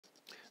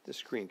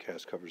This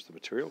screencast covers the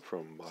material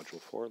from Module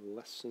 4,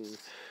 Lesson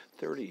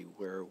 30,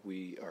 where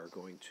we are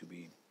going to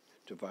be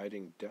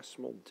dividing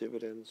decimal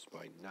dividends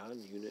by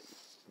non-unit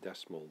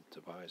decimal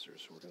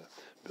divisors. We're going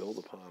to build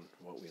upon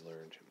what we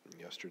learned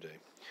yesterday.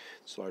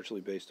 It's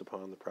largely based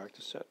upon the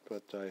practice set,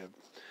 but I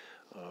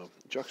have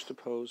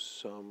juxtaposed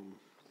some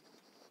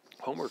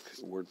homework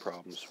word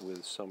problems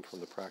with some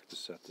from the practice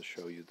set to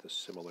show you the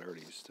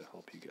similarities to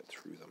help you get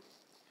through them.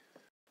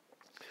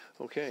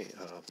 Okay,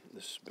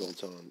 this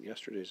builds on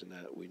yesterday's in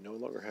that we no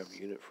longer have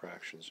unit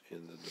fractions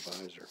in the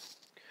divisor.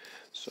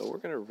 So we're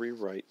going to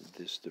rewrite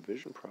this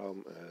division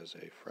problem as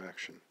a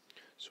fraction.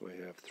 So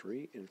I have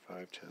 3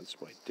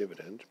 5/10. My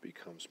dividend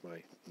becomes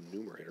my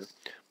numerator.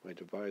 My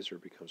divisor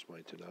becomes my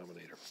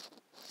denominator.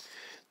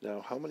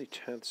 Now, how many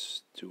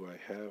tenths do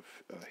I have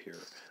here?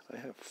 I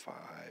have 5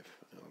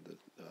 on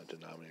the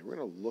denominator. We're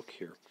going to look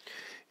here,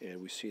 and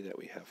we see that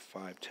we have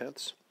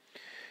 5/10.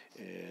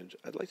 And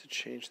I'd like to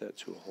change that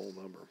to a whole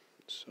number.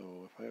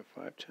 So if I have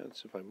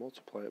 5/10, if I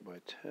multiply it by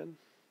 10,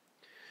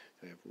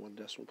 I have one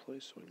decimal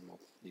place, so I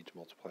need to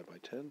multiply by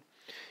 10.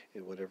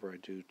 And whatever I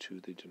do to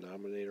the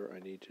denominator, I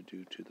need to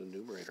do to the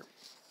numerator.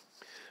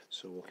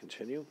 So we'll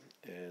continue,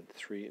 and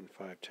 3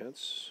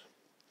 5/10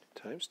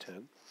 times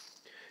 10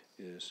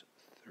 is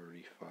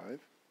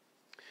 35.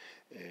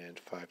 And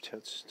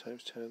 5/10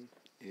 times 10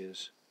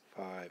 is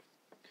 5.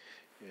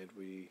 And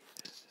we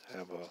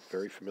have a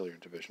very familiar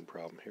division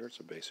problem here. It's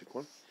a basic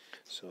one.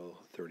 So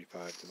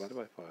 35 divided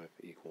by 5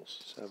 equals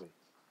 7.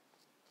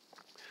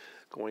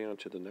 Going on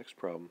to the next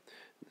problem.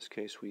 In this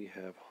case, we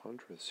have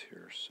hundredths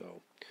here.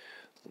 So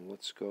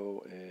let's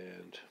go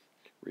and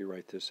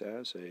rewrite this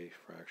as a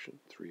fraction,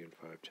 3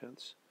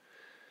 5/10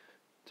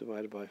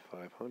 divided by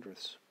 5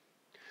 hundredths.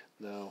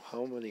 Now,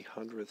 how many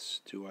hundredths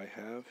do I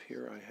have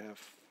here? I have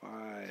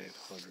 5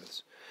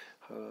 hundredths.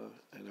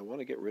 And I want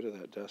to get rid of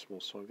that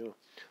decimal, so I'm going to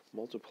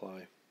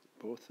multiply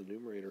both the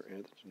numerator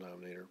and the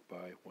denominator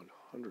by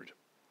 100.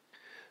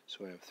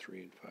 So I have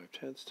 3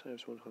 5/10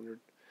 times 100,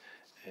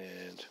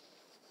 and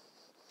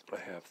I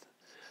have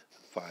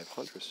 5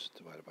 hundredths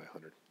divided by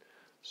 100.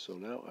 So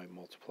now I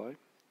multiply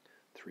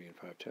 3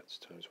 5/10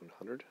 times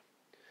 100.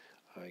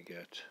 I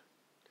get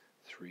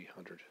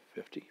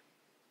 350.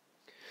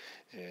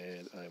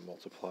 And I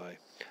multiply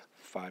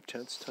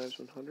 5/10 times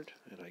 100,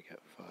 and I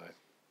get 5.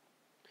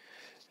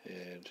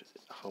 And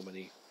how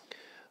many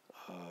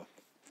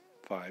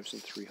 5s in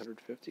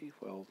 350?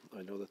 Well,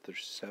 I know that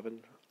there's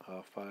 7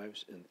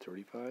 5s in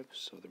 35,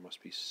 so there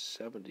must be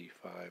 70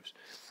 5s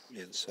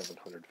in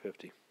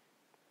 750.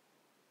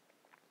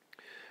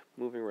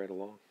 Moving right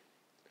along.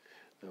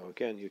 Now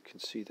again, you can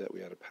see that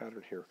we had a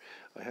pattern here.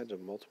 I had to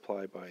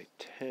multiply by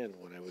 10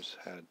 when I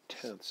had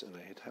tenths, and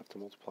I have to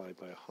multiply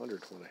by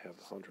 100 when I have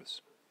the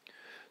hundredths.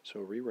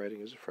 So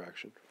rewriting as a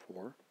fraction,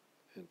 4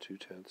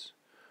 2/10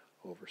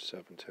 over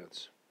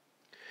 7/10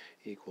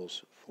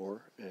 equals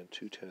 4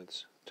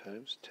 2/10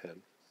 times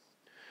 10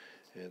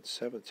 and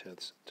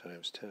 7/10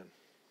 times 10.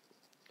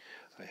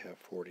 I have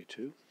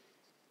 42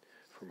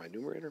 for my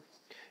numerator,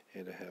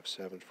 and I have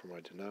 7 for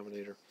my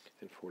denominator,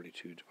 and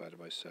 42 divided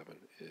by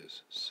 7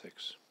 is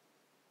 6.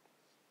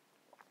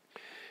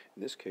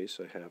 In this case,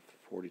 I have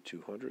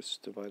 42 hundredths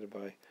divided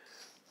by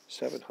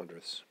 7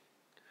 hundredths.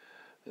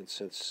 And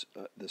since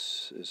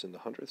this is in the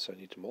hundredths, I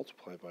need to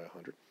multiply by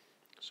 100.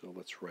 So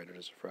let's write it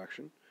as a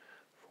fraction.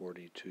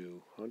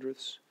 42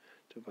 hundredths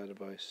divided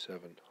by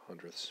 7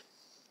 hundredths.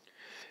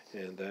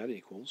 And that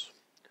equals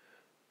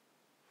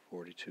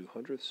 42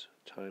 hundredths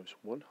times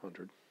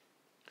 100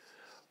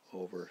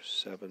 over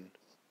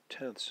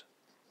 7/10.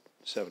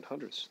 7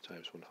 hundredths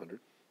times 100.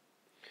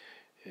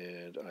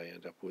 And I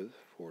end up with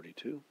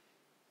 42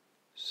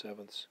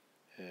 sevenths.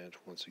 And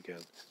once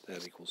again,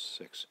 that equals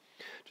 6.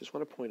 Just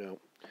want to point out,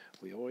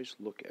 we always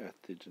look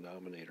at the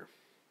denominator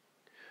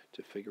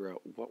to figure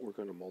out what we're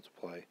going to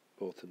multiply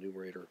both the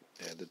numerator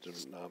and the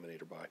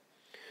denominator by.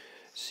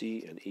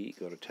 C and E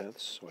go to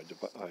tenths, so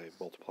I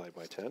multiply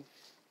by 10.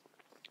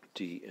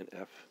 D and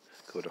F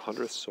go to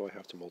hundredths, so I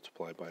have to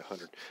multiply by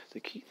 100.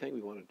 The key thing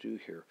we want to do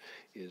here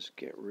is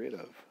get rid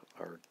of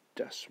our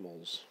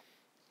decimals,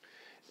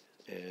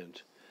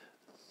 and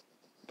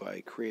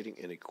by creating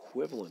an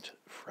equivalent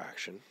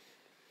fraction,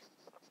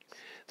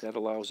 that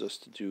allows us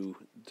to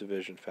do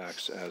division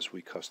facts as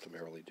we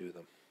customarily do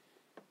them.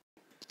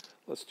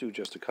 Let's do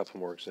just a couple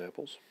more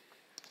examples.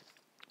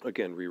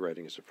 Again,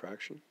 rewriting as a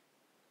fraction.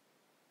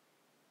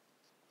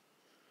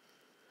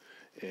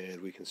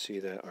 And we can see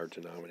that our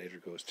denominator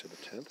goes to the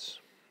tenths.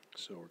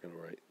 So we're going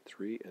to write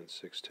 3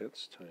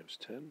 6/10 times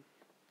 10,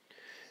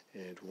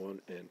 and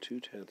 1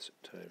 2/10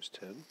 times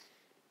 10.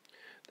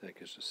 That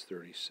gives us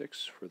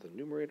 36 for the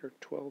numerator,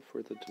 12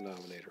 for the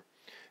denominator,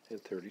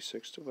 and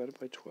 36 divided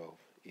by 12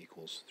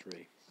 equals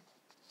 3.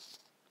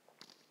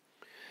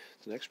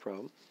 The next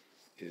problem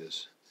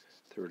is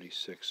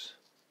 36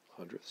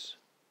 hundredths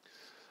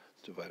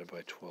divided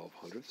by 12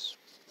 hundredths.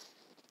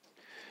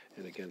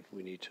 And again,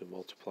 we need to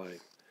multiply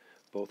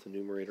both the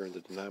numerator and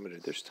the denominator,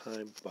 this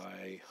time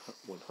by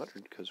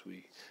 100, because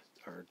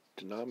our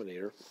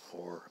denominator,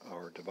 or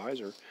our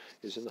divisor,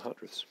 is in the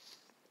hundredths.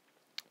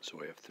 So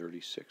I have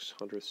 36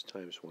 hundredths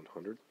times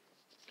 100,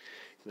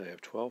 and I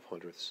have 12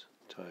 hundredths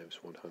times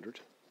 100,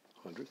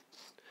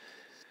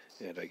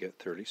 and I get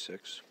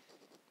 36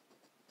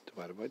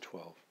 divided by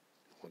 12.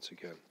 Once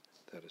again,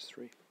 that is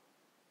 3.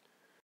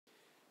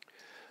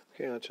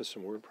 Okay, on to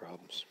some word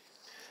problems.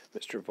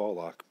 Mr.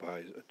 Volok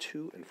buys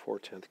 2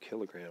 4/10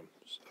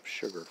 kilograms of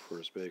sugar for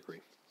his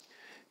bakery.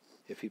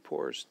 If he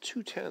pours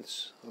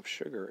 2/10 of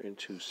sugar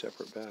into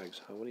separate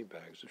bags, how many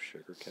bags of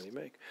sugar can he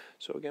make?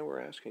 So again,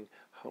 we're asking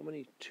how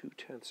many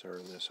 2/10 are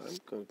in this. I'm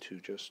going to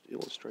just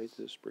illustrate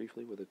this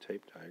briefly with a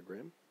tape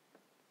diagram.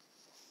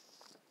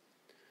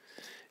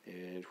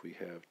 And we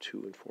have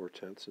 2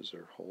 4/10 as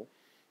our whole.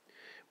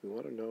 We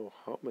want to know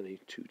how many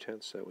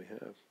 2/10 that we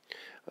have.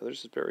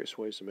 There's various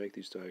ways to make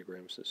these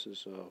diagrams. This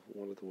is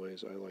one of the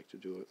ways I like to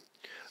do it.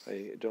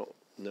 I don't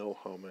know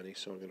how many,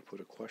 so I'm going to put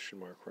a question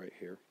mark right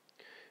here.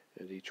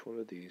 And each one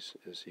of these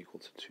is equal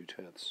to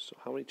 2/10. So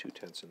how many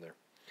 2/10 in there?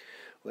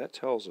 Well, that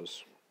tells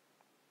us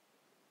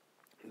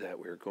that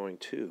we're going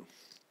to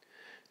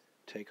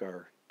take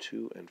our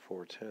 2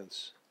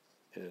 4/10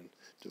 and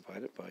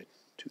divide it by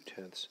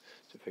 2/10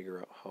 to figure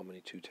out how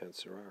many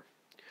 2/10 there are.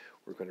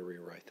 We're going to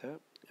rewrite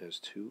that as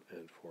 2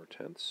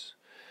 4/10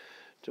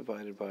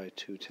 divided by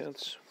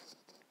 2/10,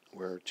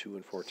 where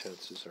 2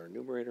 4/10 is our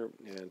numerator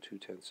and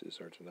 2/10 is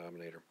our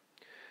denominator.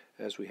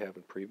 As we have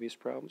in previous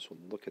problems, we'll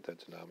look at that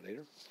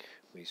denominator.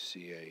 We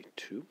see a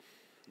 2.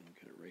 I'm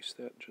going to erase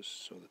that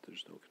just so that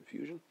there's no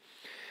confusion.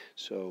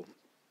 So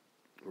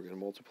we're going to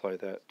multiply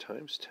that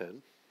times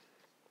 10.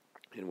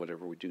 And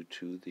whatever we do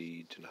to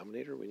the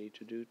denominator, we need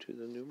to do to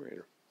the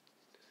numerator.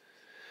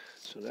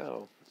 So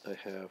now I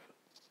have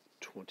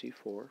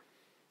 24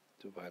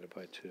 divided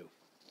by 2.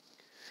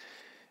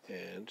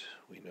 And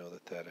we know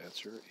that that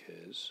answer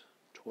is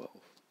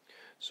 12.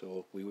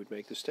 So we would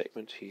make the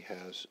statement he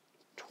has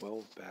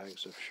 12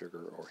 bags of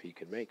sugar, or he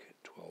can make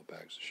 12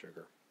 bags of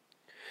sugar.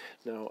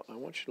 Now, I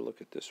want you to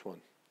look at this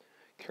one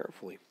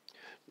carefully,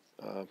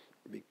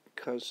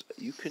 because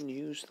you can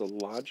use the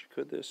logic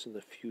of this in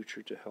the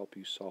future to help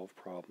you solve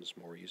problems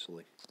more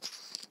easily.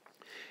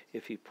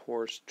 If he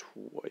pours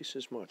twice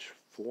as much,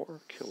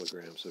 4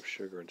 kilograms of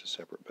sugar into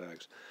separate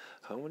bags,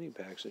 how many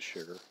bags of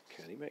sugar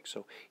can he make?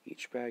 So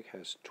each bag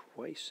has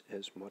twice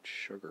as much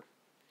sugar.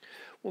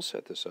 We'll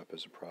set this up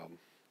as a problem.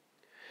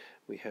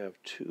 We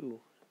have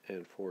 2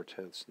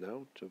 4/10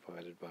 now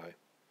divided by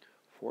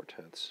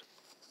 4/10.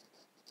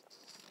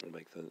 We'll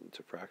make them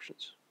into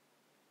fractions.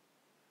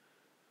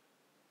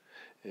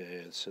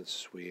 And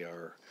since we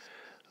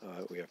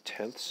have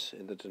tenths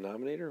in the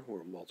denominator,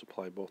 we'll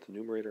multiply both the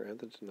numerator and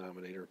the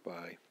denominator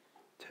by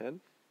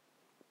 10.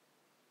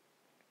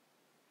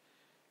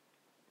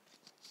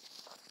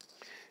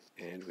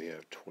 And we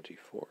have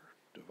 24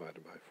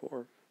 divided by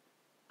 4,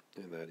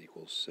 and that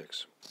equals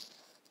 6.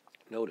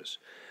 Notice,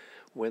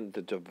 when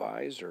the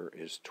divisor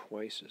is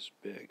twice as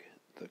big,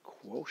 the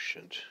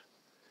quotient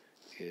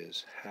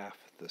is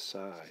half the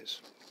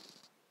size,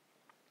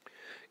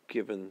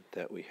 given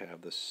that we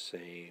have the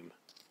same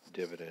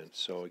dividend.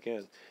 So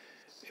again,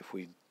 if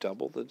we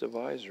double the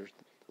divisor,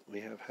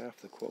 we have half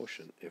the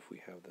quotient if we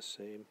have the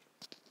same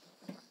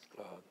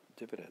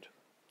dividend.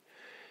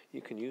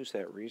 You can use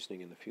that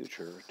reasoning in the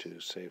future to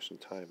save some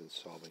time in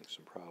solving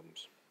some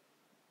problems.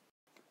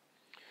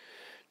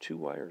 2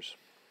 wires.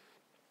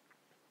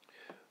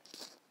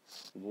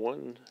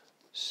 One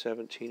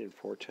 17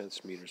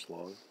 4/10 meters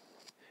long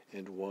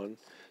and one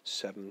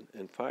 7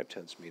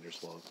 5/10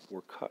 meters long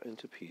were cut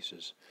into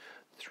pieces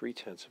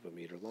 3/10 of a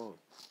meter long.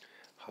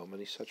 How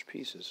many such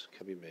pieces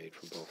can be made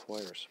from both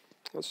wires?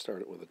 Let's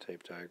start it with a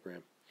tape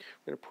diagram.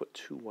 We're going to put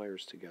 2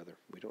 wires together.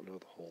 We don't know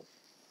the whole.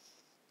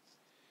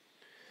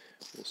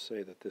 We'll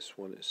say that this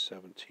one is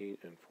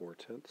 17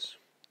 4/10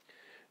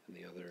 and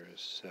the other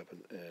is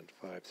 7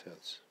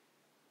 5/10.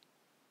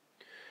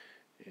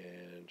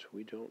 And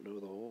we don't know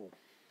the whole.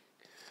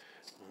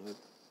 Well,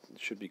 it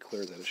should be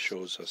clear that it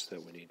shows us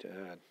that we need to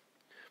add.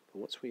 But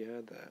once we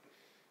add that,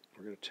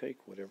 we're going to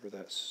take whatever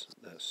that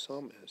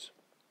sum is,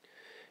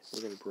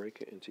 we're going to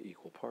break it into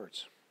equal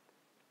parts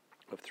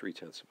of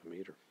 3/10 of a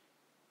meter.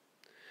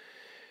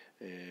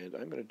 And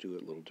I'm going to do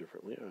it a little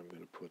differently. I'm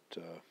going to put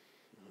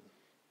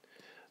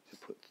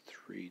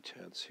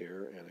 3/10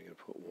 here, and I'm going to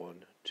put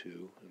 1,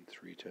 2, and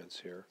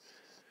 3/10 here,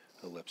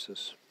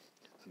 ellipsis,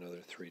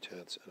 another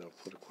 3/10, and I'll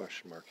put a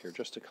question mark here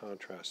just to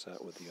contrast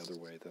that with the other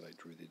way that I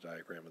drew the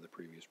diagram of the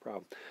previous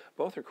problem.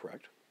 Both are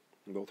correct,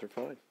 and both are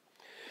fine.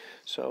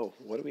 So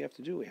what do we have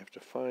to do? We have to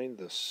find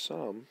the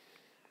sum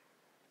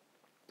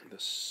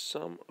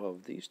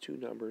of these two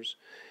numbers,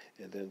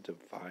 and then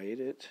divide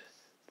it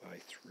by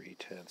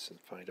 3/10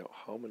 and find out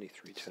how many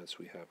 3/10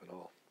 we have in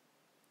all.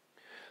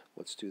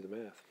 Let's do the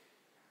math.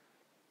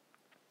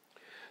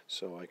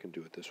 So I can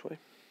do it this way.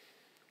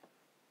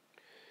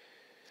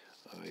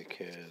 I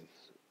can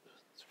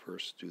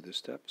first do this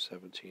step,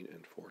 17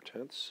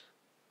 4/10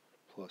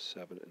 plus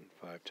 7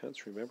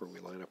 5/10. Remember, we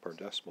line up our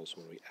decimals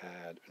when we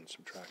add and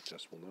subtract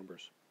decimal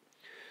numbers.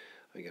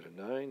 I get a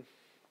 9,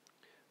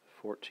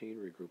 14,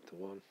 regroup the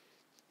 1,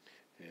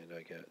 and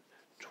I get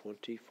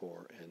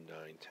 24 and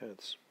 9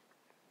 tenths.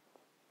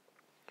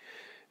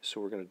 So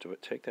we're going to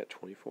take that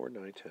 24 and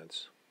 9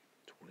 tenths,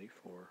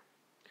 24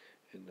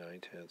 and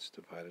 9 tenths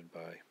divided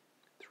by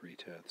 3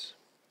 tenths.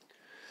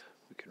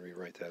 We can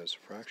rewrite that as a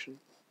fraction,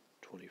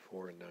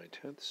 24 and 9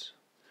 tenths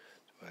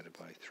divided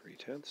by 3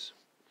 tenths.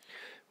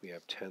 We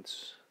have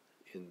tenths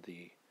in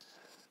the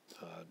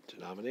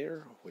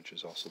denominator, which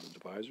is also the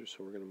divisor,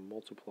 so we're going to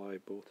multiply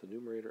both the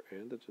numerator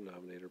and the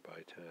denominator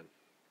by 10.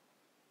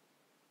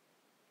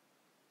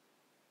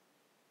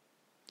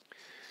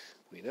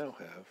 We now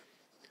have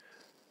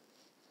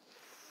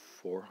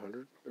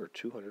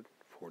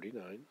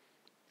 249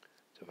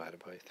 divided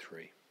by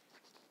 3.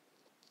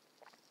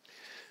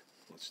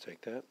 Let's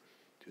take that,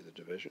 do the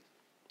division.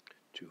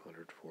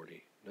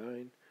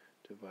 249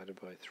 divided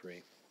by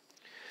 3.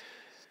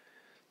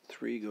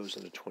 3 goes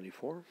into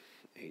 24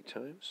 8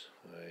 times.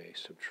 I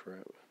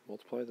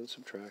multiply, then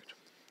subtract.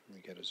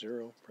 We get a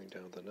 0, bring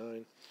down the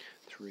 9.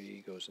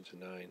 3 goes into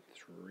 9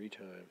 3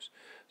 times.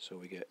 So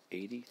we get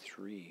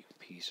 83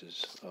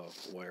 pieces of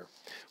wire.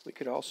 We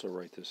could also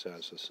write this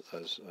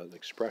as an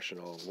expression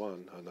all in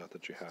one, not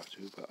that you have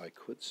to, but I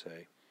could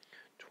say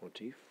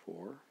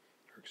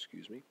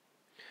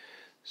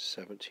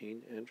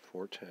 17 and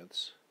 4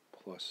 tenths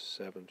plus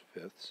 7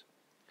 fifths.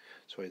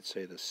 So I'd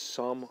say the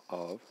sum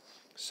of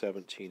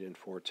 17 and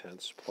 4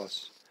 tenths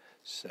plus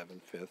 7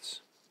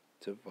 fifths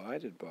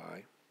divided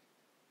by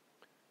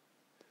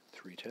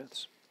 3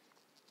 tenths.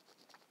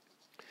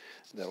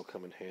 That'll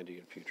come in handy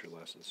in future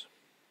lessons.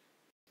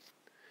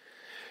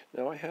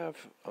 Now I have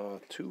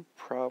two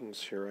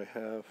problems here. I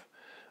have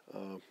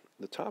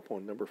the top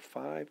one, number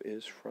 5,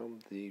 is from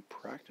the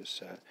practice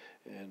set,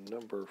 and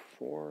number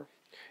 4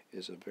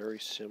 is a very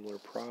similar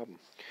problem.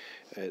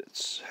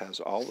 It has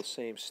all the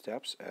same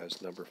steps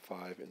as number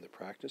 5 in the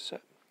practice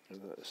set.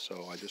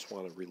 So I just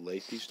want to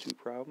relate these two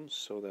problems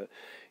so that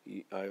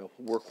I'll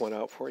work one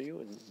out for you,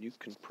 and you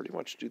can pretty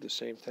much do the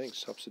same thing,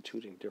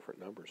 substituting different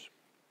numbers.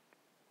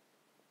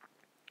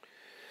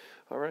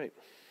 All right.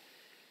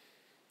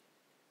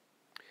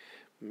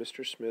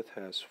 Mr. Smith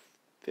has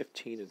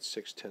 15 and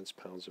 6/10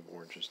 pounds of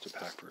oranges to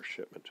pack for a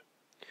shipment.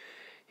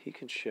 He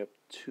can ship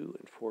 2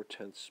 and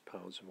 4/10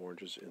 pounds of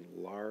oranges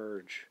in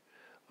large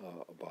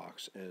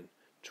box and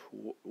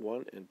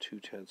 1 and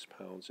 2/10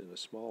 pounds in a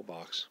small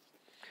box.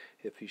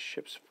 If he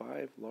ships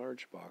 5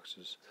 large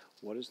boxes,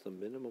 what is the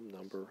minimum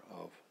number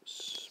of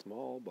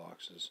small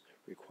boxes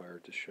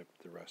required to ship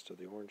the rest of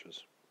the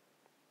oranges?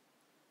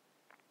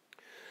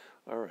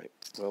 All right,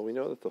 well, we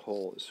know that the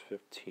whole is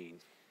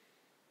 15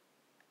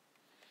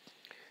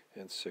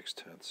 and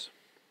 6/10.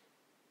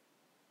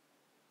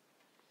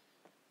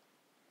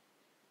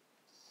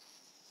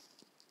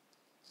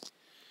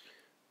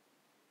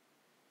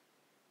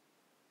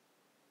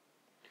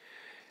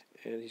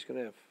 And he's going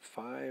to have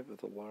 5 of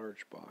the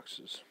large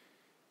boxes.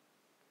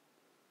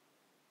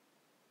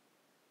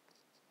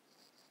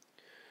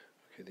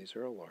 Okay, these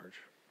are all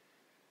large.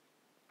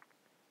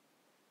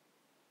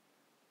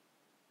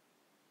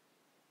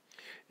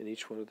 And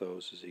each one of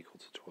those is equal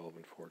to 12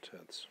 and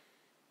 4/10.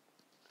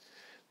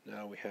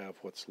 Now we have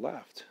what's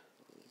left.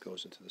 It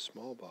goes into the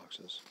small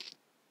boxes.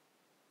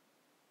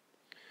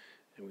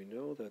 And we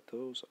know that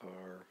those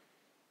are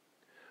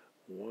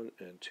 1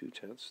 and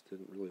 2/10.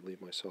 Didn't really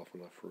leave myself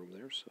enough room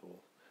there, so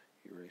we'll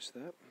erase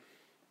that.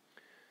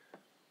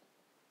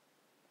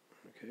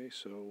 Okay,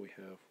 so we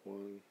have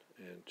 1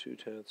 and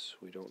 2/10.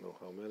 We don't know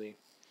how many.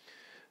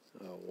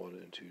 1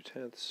 and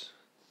 2/10.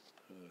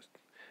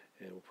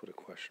 And we'll put a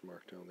question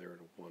mark down there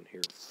and a 1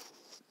 here.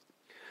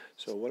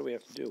 So what do we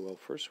have to do? Well,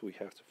 first we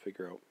have to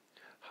figure out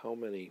how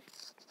many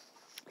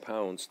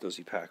pounds does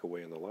he pack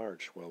away in the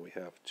large. Well, we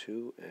have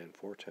 2 and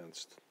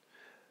 4/10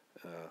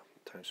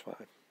 times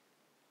 5.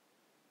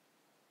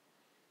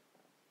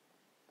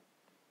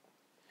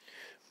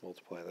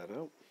 Multiply that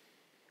out,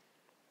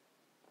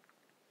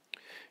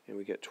 and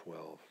we get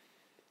 12.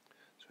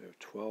 So we have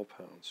 12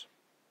 pounds.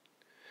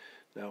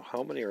 Now,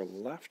 how many are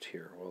left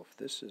here? Well, if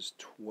this is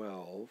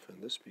 12,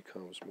 and this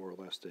becomes more or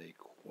less a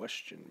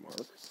question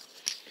mark,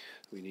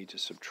 we need to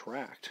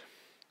subtract.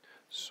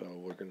 So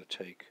we're going to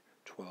take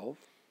 12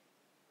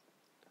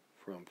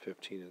 from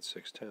 15 and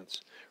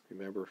 6/10.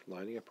 Remember,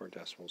 lining up our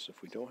decimals.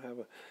 If we don't have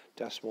a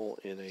decimal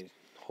in a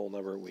whole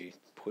number, we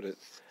put it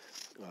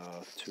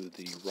to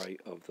the right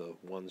of the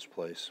ones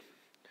place.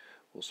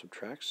 We'll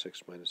subtract.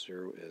 6 minus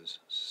 0 is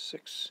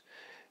 6.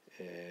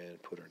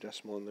 And put our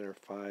decimal in there.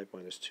 5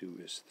 minus 2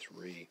 is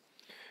 3.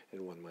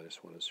 And 1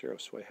 minus 1 is 0.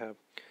 So I have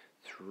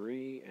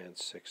 3 and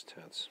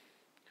 6/10.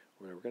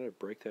 We're going to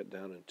break that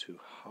down into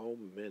how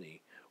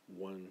many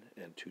 1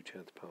 and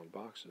 2/10 pound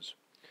boxes.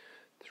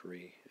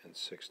 3 and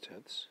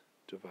 6/10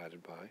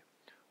 divided by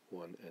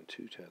 1 and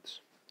 2/10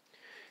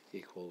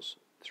 equals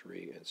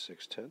 3 and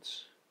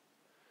 6/10.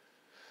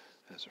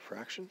 As a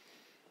fraction,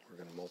 we're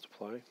going to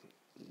multiply.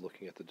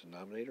 Looking at the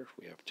denominator,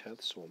 we have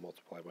tenths, so we'll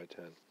multiply by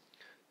 10.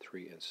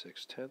 3 and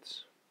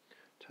 6/10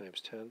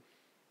 times 10,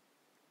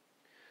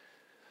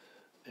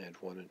 and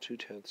 1 and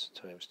 2/10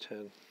 times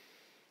 10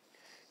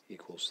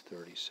 equals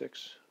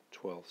 36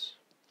 twelfths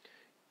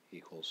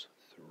equals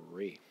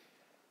 3.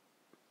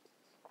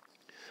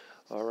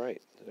 All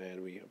right,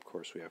 and of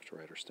course we have to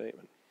write our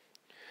statement.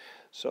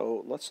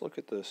 So let's look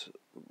at this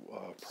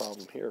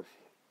problem here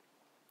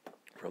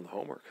from the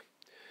homework.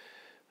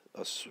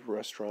 A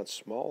restaurant's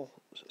small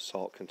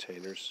salt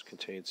containers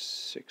contain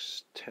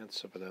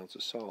 6/10 of an ounce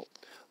of salt.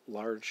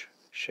 Large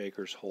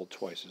shakers hold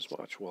twice as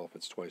much. Well, if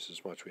it's twice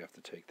as much, we have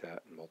to take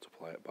that and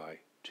multiply it by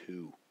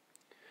 2.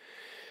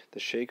 The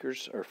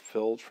shakers are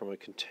filled from a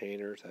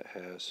container that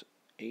has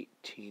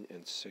 18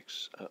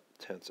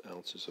 6/10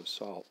 ounces of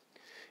salt.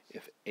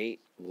 If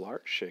 8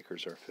 large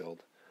shakers are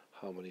filled,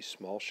 how many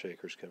small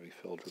shakers can be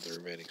filled with the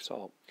remaining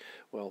salt?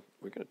 Well,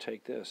 we're going to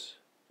take this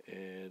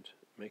and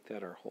make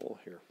that our whole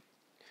here.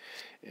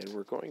 And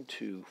we're going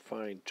to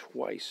find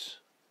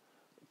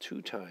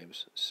 2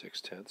 times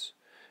 6/10.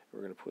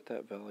 We're going to put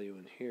that value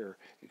in here,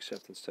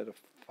 except instead of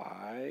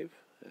 5,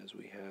 as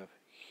we have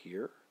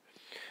here,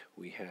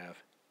 we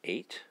have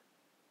 8.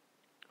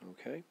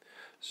 Okay,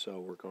 so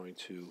we're going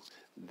to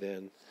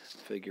then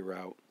figure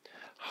out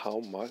how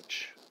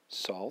much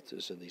salt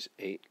is in these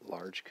 8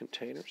 large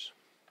containers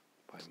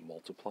by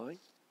multiplying.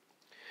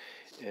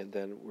 And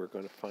then we're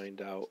going to find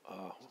out,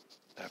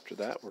 after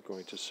that, we're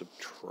going to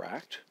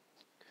subtract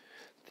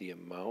the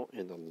amount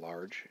in the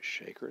large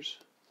shakers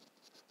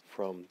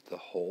from the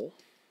whole.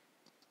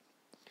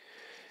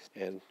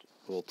 And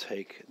we'll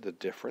take the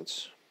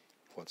difference,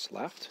 what's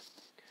left,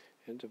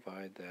 and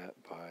divide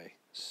that by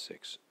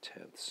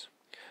 6/10.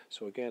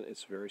 So again,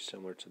 it's very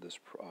similar to this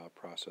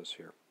process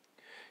here.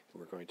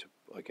 We're going to,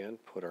 again,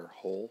 put our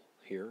whole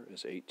here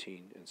as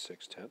 18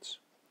 6/10.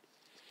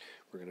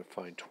 We're going to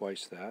find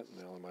twice that.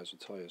 Now I might as well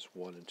tell you it's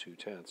 1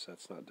 2/10.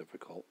 That's not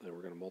difficult. And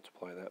we're going to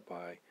multiply that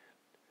by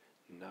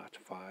not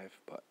 5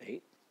 but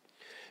 8.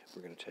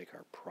 We're going to take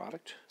our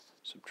product,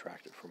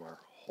 subtract it from our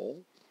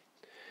whole,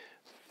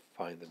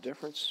 find the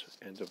difference,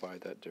 and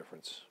divide that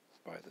difference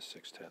by the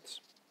 6/10.